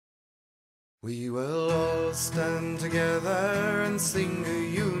We will all stand together and sing a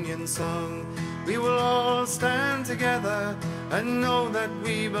union song. We will all stand together and know that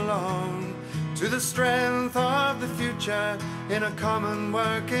we belong to the strength of the future in a common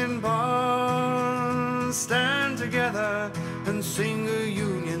working bond. Stand together and sing a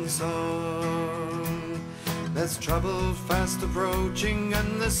union song. There's trouble fast approaching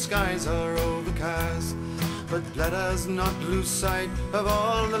and the skies are overcast, but let us not lose sight of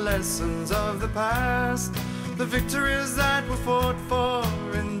all the lessons of the past, the victories that were fought for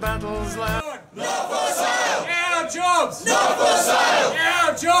in battles last. Not for sale! Our jobs! Not for sale!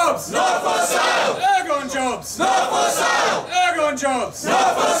 Our jobs! Not for sale! Ergon jobs! Not for sale! Ergon jobs!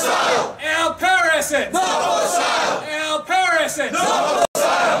 Not for sale! Our power assets! Not for sale! Our power assets! Not for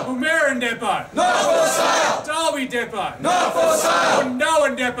sale! Boomerang Depot! Not for sale! Dalby Depot! Not for sale!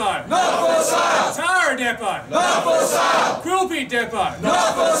 Wundowan Depot! Not for sale! Tara Depot! Not for sale! Quilpie Depot!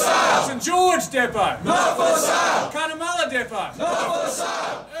 Not for sale! St George Depot! Not for sale! Cunnamulla Depot! Not for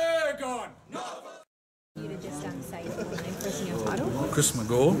sale! Ergon! You to just say your full name, first and your title. Chris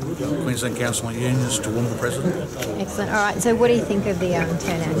McGaw, Queensland Council on Unions, Toowoomba President. Excellent. All right, so what do you think of the turnout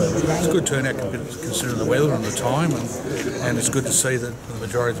here today? It's a good turnout considering the weather and the time, and it's good to see that the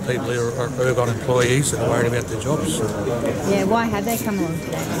majority of the people here are Ergon employees that are worried about their jobs. Yeah, why have they come along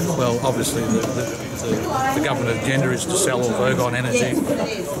today? Well, obviously the government agenda is to sell off Ergon Energy,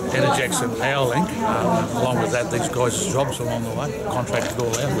 Energex and Powerlink. Along with that, these guys' jobs along the way, contracted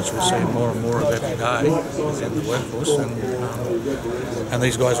all out, which we're seeing more and more of every day within the workforce, and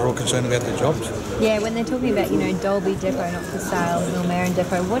these guys are all concerned about their jobs. Yeah, when they're talking about, Dalby Depot not for sale, Millmerran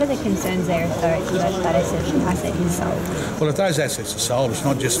Depot, what are the concerns there if that asset is sold? Well, if those assets are sold, it's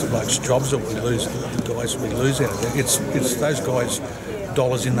not just about jobs that we lose, the guys we lose out of there. It's those guys'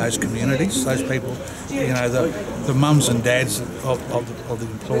 dollars in those communities, those people, the mums and dads of the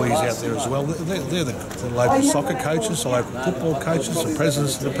employees out there as well. They're the local soccer coaches, the local football coaches, the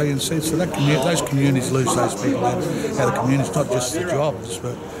presidents of the PNC. So those communities lose those people out of the community. It's not just the jobs,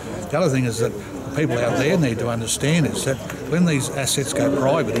 but the other thing is that the people out there need to understand is that when these assets go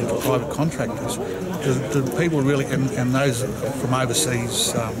private into private contractors, do people really, and those from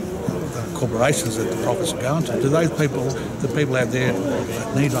overseas corporations that the profits are going to, do those people, the people out there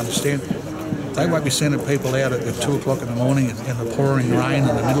need to understand, they won't be sending people out at 2 o'clock in the morning in the pouring rain,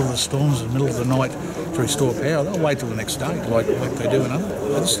 in the middle of the storms, in the middle of the night to restore power. They'll wait till the next day, like they do in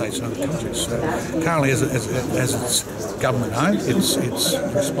other states and other countries. So currently, as it's government owned, its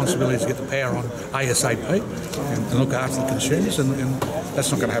responsibility is to get the power on ASAP and look after the consumers, and that's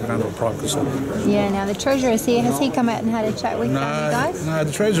not going to happen under a private consultant. Yeah, now the Treasurer's here. Has he come out and had a chat with you guys? No,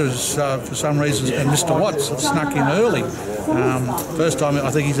 the Treasurer's, for some reason, and Mr Watts snuck in early. First time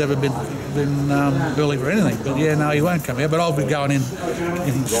I think he's ever been early for anything. But yeah, no, he won't come out. But I'll be going in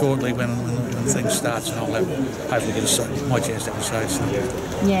shortly when things starts, and I'll hopefully get my chance to have a say. So.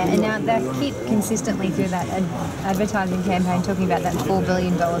 Yeah, and now they keep consistently through that advertising campaign talking about that $4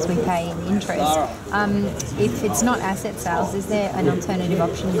 billion we pay in interest. If it's not asset sales, is there an alternative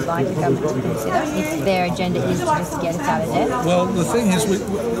option you'd like the government to consider if their agenda is to just get us out of debt? Well, the thing is,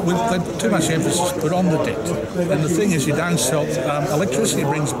 we've too much emphasis put on the debt, and the thing is, you don't sell. Electricity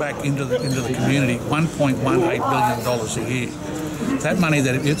brings back into the community $1.18 billion a year. That money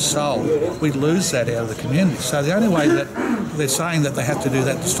that if it's sold, we lose that out of the community. So the only way that they're saying that they have to do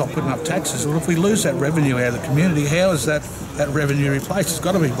that to stop putting up taxes, well, if we lose that revenue out of the community, how is that revenue replaced? It's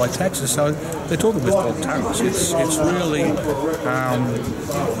got to be by taxes. So they're talking with bulk tariffs. It's really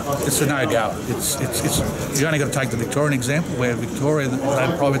it's a no-go. It's you only got to take the Victorian example, where Victoria, the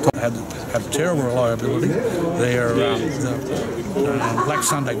private have terrible reliability. The Black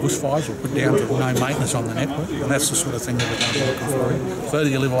Sunday bushfires were put down to no maintenance on the network, and that's the sort of thing that we're going to be looking for. The further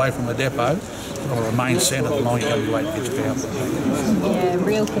you live away from the depot or a main centre, the longer you're going to be waiting to get your power. Yeah,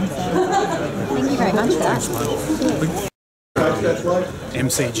 real concern. Thank you very much for that.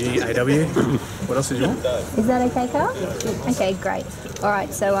 Thanks, MCGAW. What else did you want? Is that okay, Carl? Okay, great. All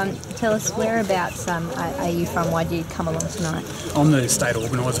right, so tell us whereabouts are you from? Why do you come along tonight? I'm the state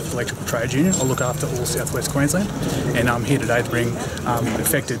organiser for the Electrical Trade Union. I look after all southwest Queensland, and I'm here today to bring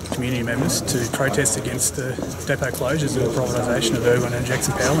affected community members to protest against the depot closures and the privatisation of Ergon and Energex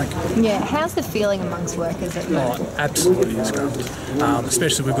and Powerlink. Yeah, how's the feeling amongst workers at the moment? Oh, absolutely disgruntled.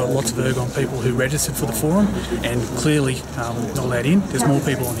 Especially we've got lots of Ergon people who registered for the forum and clearly not allowed in. There's more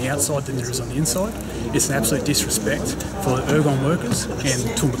people on the outside than there is on the inside. It's an absolute disrespect for Ergon workers and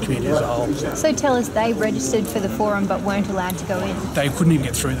Toowoomba community as a whole. So tell us, they registered for the forum but weren't allowed to go in? They couldn't even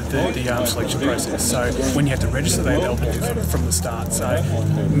get through the selection process. So when you have to register, they'll book it from the start. So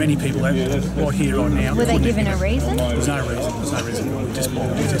many people right here, right now. Were they given a reason? There's no reason. We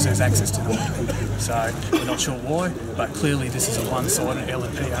just there's access to them. So we're not sure why, but clearly this is a one-sided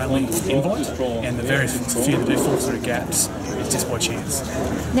LNP only invite, and the very few that do fall through gaps, it's just by chance.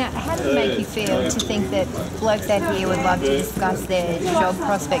 Now, how does it make you feel to think that blokes out here would love to discuss their job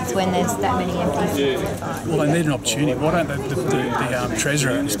prospects when there's that many empty seats? Well, they need an opportunity. Why don't the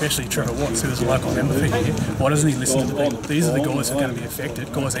Treasurer, especially Trevor Watts, who is a local member for here, why doesn't he listen to the people? These are the guys who are going to be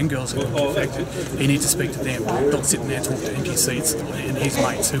affected, guys and girls who are going to be affected. He needs to speak to them, not sitting there talking to empty seats and his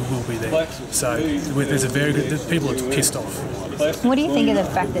mates who will be there. So there's a very good, people are pissed off. What do you think of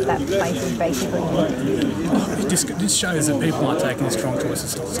the fact that that place is basically empty? This shows that people aren't taking the strong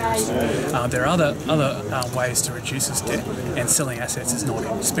choices seriously. There are other ways to reduce this debt, and selling assets is not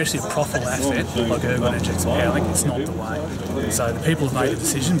it. Especially a profitable asset like Ergon and Jackson Powling, it's not the way. So the people have made a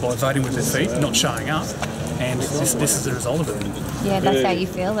decision by voting with their feet, not showing up, and this is the result of it. Yeah, that's how you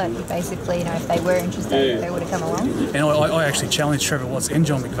feel, that basically, if they were interested, they would have come along. And I actually challenged Trevor Watts and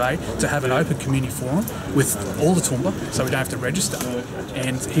John McVeigh to have an open community forum with all the Toowoomba, so we don't have to register,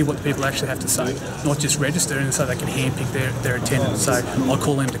 and hear what the people actually have to say, not just register and so they can handpick their attendance. So I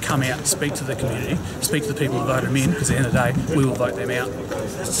call them to come out, speak to the community, speak to the people who voted them in, because at the end of the day, we will vote them out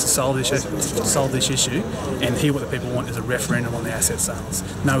to solve this issue, and hear what the people want is a referendum on the asset sales.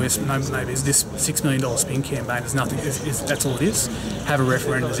 No, maybe is this $6 million spin campaign is nothing. That's all it is. Have a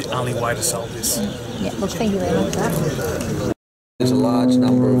referendum is the only way to solve this. Yeah, look, thank you very much for that. There's a large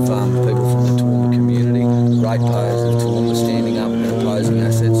number of people from the Toowoomba community, ratepayers of Toowoomba, standing up and opposing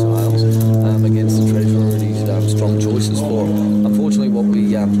asset sales against the Treasurer and his strong choices for it. Unfortunately, what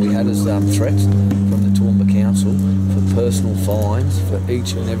we had is threats from the Toowoomba Council for personal fines for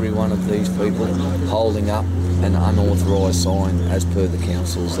each and every one of these people holding up an unauthorised sign as per the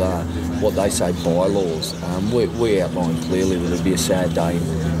council's, what they say, bylaws. We outlined clearly that it would be a sad day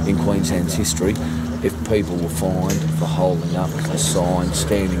in Queensland's history if people were fined for holding up a sign,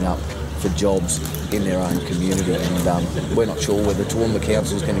 standing up for jobs in their own community. And we're not sure where the Toowoomba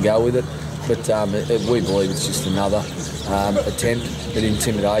Council is going to go with it, but we believe it's just another attempt at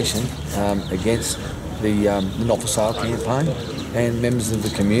intimidation against the Not For Sale campaign and members of the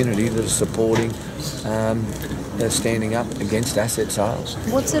community that are supporting standing up against asset sales.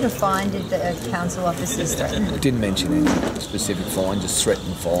 What sort of fine did the council officers threaten? Didn't mention any specific fine, just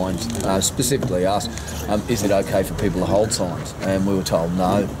threatened fines. Specifically asked, is it okay for people to hold signs? And we were told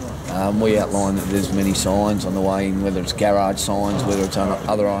no. We outlined that there's many signs on the way in, whether it's garage signs, whether it's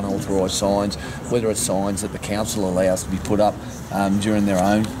other unauthorised signs, whether it's signs that the council allows to be put up during their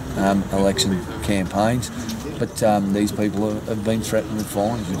own election campaigns. But these people have been threatened with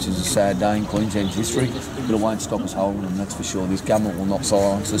fines, which is a sad day in Queensland's history, but it won't stop us holding them, that's for sure. This government will not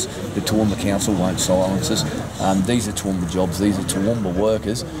silence us, the Toowoomba Council won't silence us. These are Toowoomba jobs, these are Toowoomba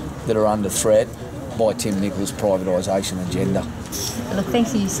workers that are under threat by Tim Nicholas' privatisation agenda. Look,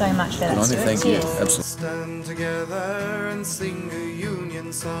 thank you so much for that. Thank you. Absolutely. Stand together and sing a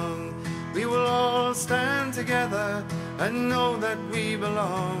union song. We will all stand together and know that we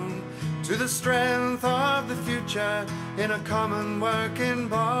belong to the strength of the future in a common working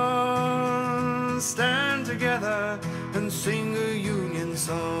bond. Stand together and sing a union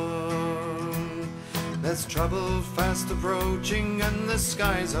song. There's trouble fast approaching and the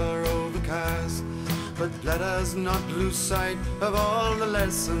skies are overcast, but let us not lose sight of all the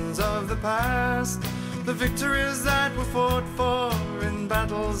lessons of the past. The victories that were fought for in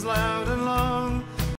battles loud and long,